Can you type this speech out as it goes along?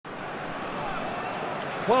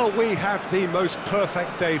Well, we have the most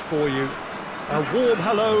perfect day for you. A warm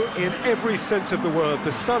hello in every sense of the word.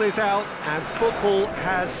 The sun is out and football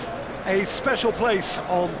has a special place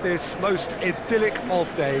on this most idyllic of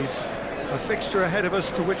days. A fixture ahead of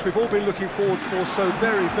us to which we've all been looking forward for so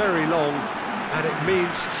very, very long, and it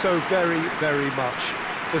means so very, very much.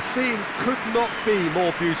 The scene could not be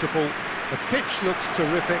more beautiful. The pitch looks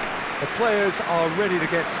terrific. The players are ready to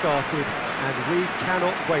get started, and we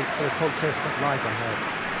cannot wait for the contest that lies ahead.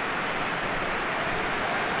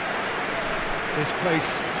 This place,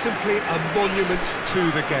 simply a monument to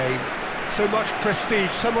the game. So much prestige,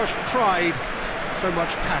 so much pride, so much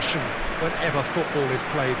passion whenever football is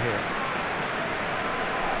played here.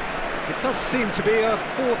 It does seem to be a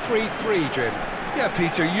 4-3-3, Jim. Yeah,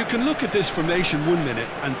 Peter, you can look at this formation 1 minute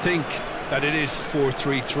and think that it is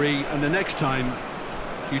 4-3-3, and the next time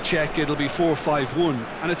you check it'll be 4-5-1,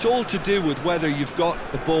 and it's all to do with whether you've got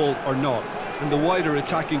the ball or not, and the wider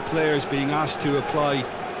attacking players being asked to apply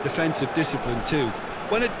defensive discipline too.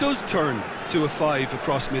 When it does turn to a 5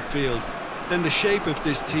 across midfield, then the shape of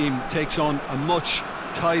this team takes on a much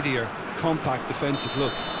tidier, compact defensive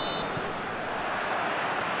look.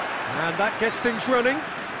 And that gets things running.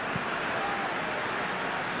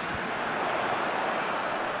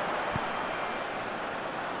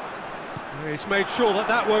 He's made sure that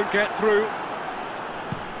that won't get through.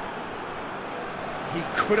 He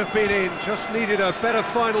could have been in, just needed a better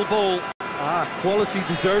final ball. Quality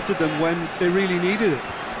deserted them when they really needed it.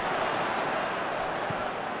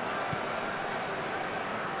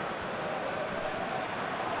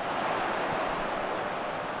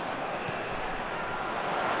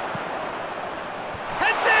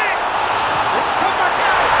 Heads it! It's come back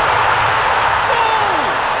out! Goal!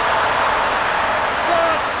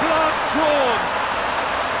 First blood drawn.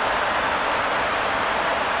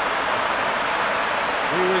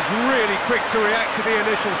 He was really quick to react to the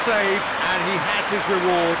initial save, and he has his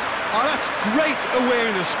reward. Oh, that's great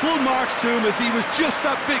awareness. Full marks to him, as he was just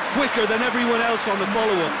that bit quicker than everyone else on the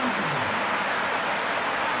follow-up.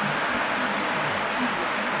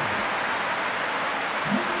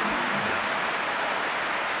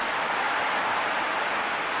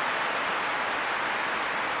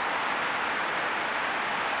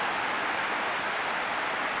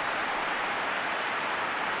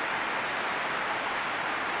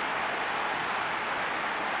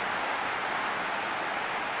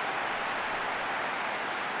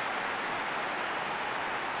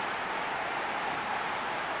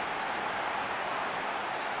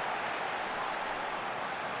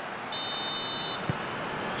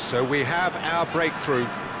 So we have our breakthrough.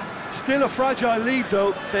 Still a fragile lead,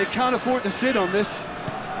 though. They can't afford to sit on this.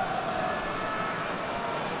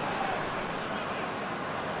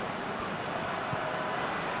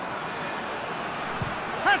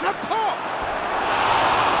 Has a pop!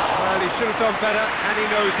 Well, he should have done better, and he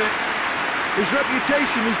knows it. His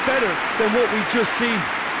reputation is better than what we've just seen.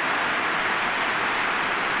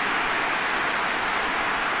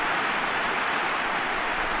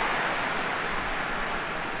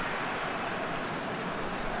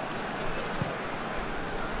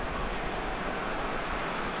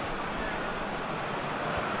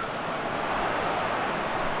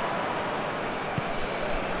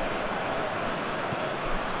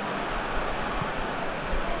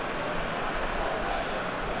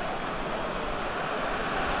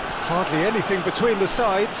 Hardly anything between the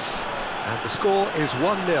sides, and the score is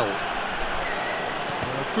 1-0.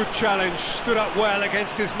 A good challenge, stood up well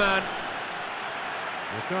against his man.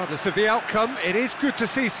 Regardless of the outcome, it is good to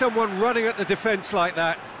see someone running at the defence like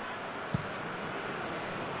that.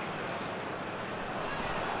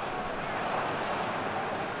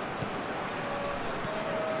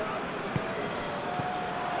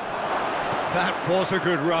 That was a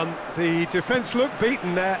good run. The defence looked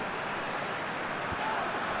beaten there.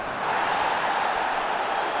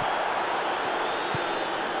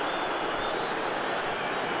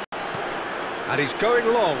 And he's going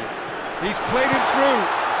long. He's played him through.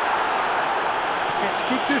 Gets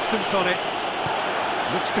good distance on it.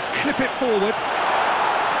 Looks to clip it forward.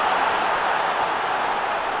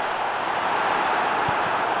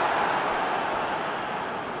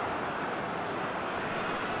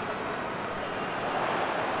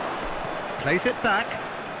 Plays it back.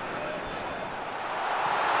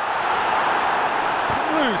 It's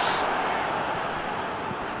come loose.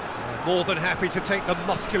 More than happy to take the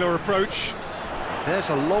muscular approach. There's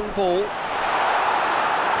a long ball. And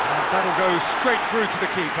that'll go straight through to the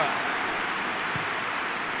keeper.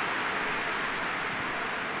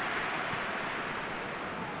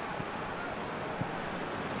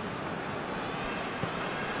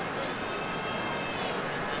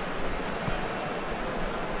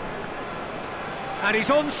 And he's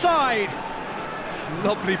onside.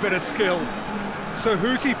 Lovely bit of skill. So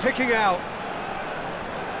who's he picking out?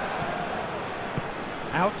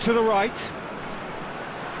 Out to the right.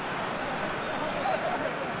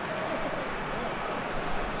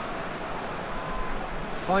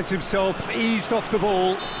 Finds himself eased off the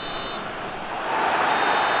ball. And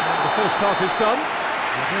the first half is done.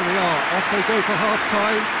 And there we are, off they go for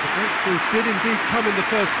half-time. The breakthrough did indeed come in the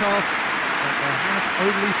first half, but there has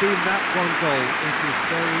only been that one goal. It is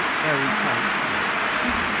very, very tight.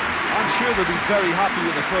 I'm sure they'll be very happy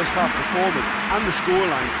with the first half performance and the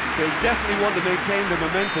scoreline. They'll definitely want to maintain the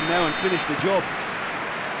momentum now and finish the job.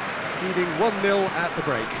 Leading 1-0 at the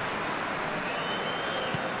break.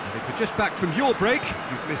 And if you're just back from your break,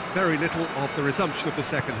 you've missed very little of the resumption of the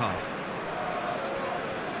second half.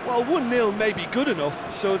 Well, 1-0 may be good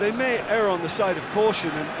enough, so they may err on the side of caution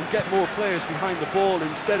and get more players behind the ball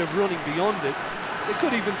instead of running beyond it. They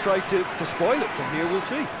could even try to spoil it from here, we'll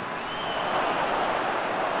see.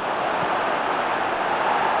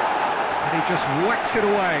 And he just whacks it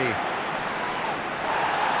away.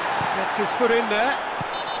 Gets his foot in there.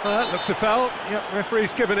 Looks a foul. Yep,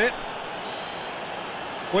 referee's given it.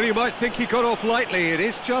 Well, you might think he got off lightly. It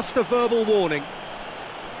is just a verbal warning.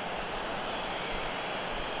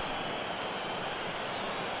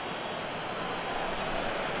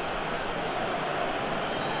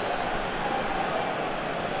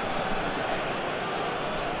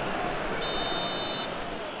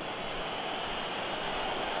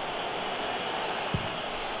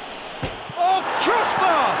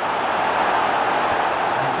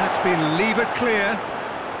 Been levered clear.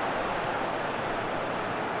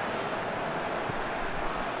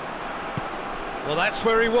 Well, that's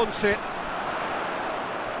where he wants it.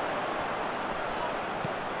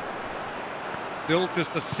 Still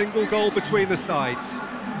just a single goal between the sides.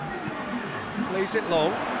 Plays it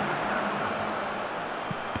long.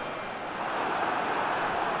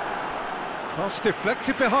 Cross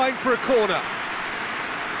deflected behind for a corner.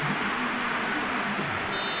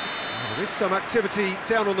 There is some activity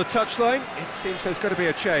down on the touchline. It seems there's going to be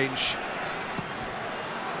a change.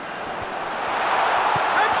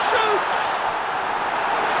 And shoots!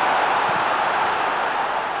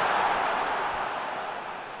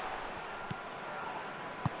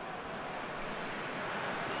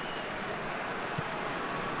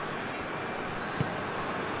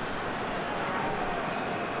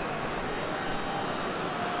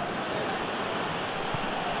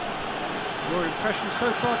 Your impressions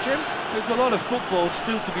so far, Jim? There's a lot of football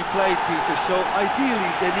still to be played, Peter, so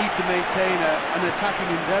ideally they need to maintain an attacking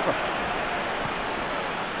endeavour.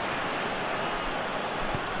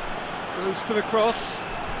 Goes for the cross.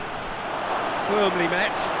 Firmly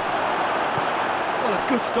met. Well, it's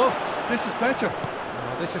good stuff. This is better.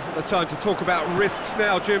 Well, this isn't the time to talk about risks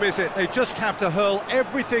now, Jim, is it? They just have to hurl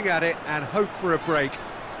everything at it and hope for a break.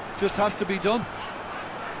 Just has to be done.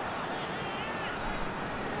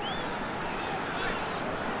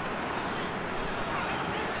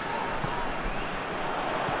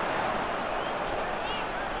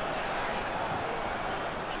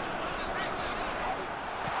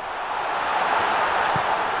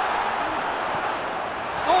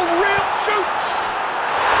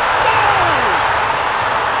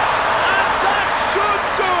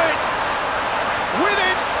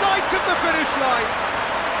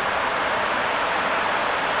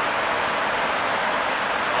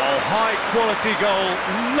 High quality goal,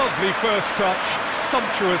 lovely first touch,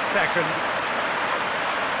 sumptuous second.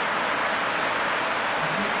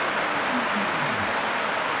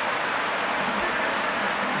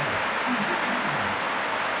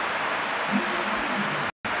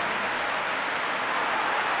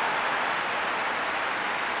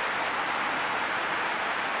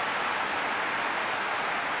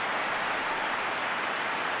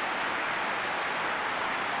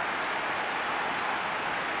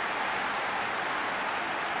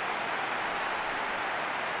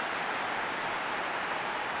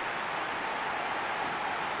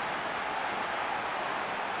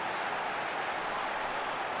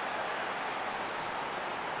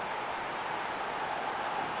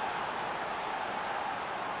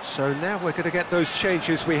 So now we're going to get those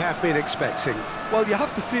changes we have been expecting. Well, you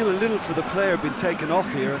have to feel a little for the player being taken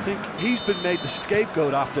off here. I think he's been made the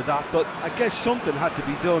scapegoat after that, but I guess something had to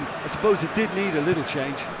be done. I suppose it did need a little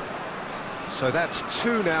change. So that's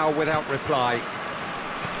two now without reply.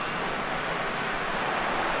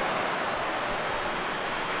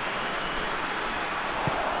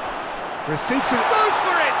 Receives it, goes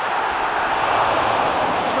for it!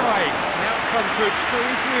 Try. The outcome could so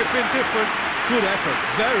easily have been different. Good effort,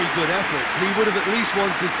 very good effort. He would have at least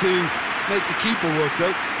wanted to make the keeper work,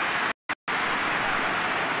 though.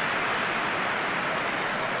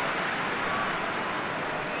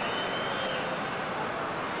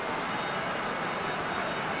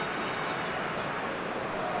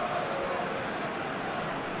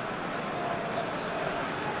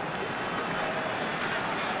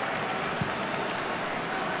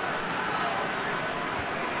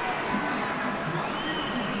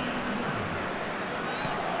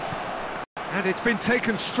 And it's been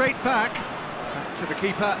taken straight back to the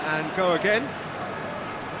keeper and go again.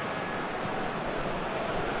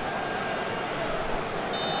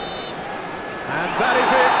 And that is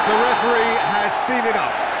it, the referee has seen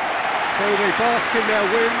enough. So they bask in their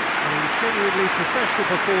win, a genuinely professional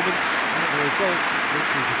performance, and the result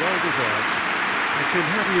which is well deserved. So Jim,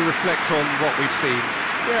 how do you reflect on what we've seen?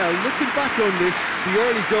 Yeah, looking back on this, the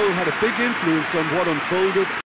early goal had a big influence on what unfolded.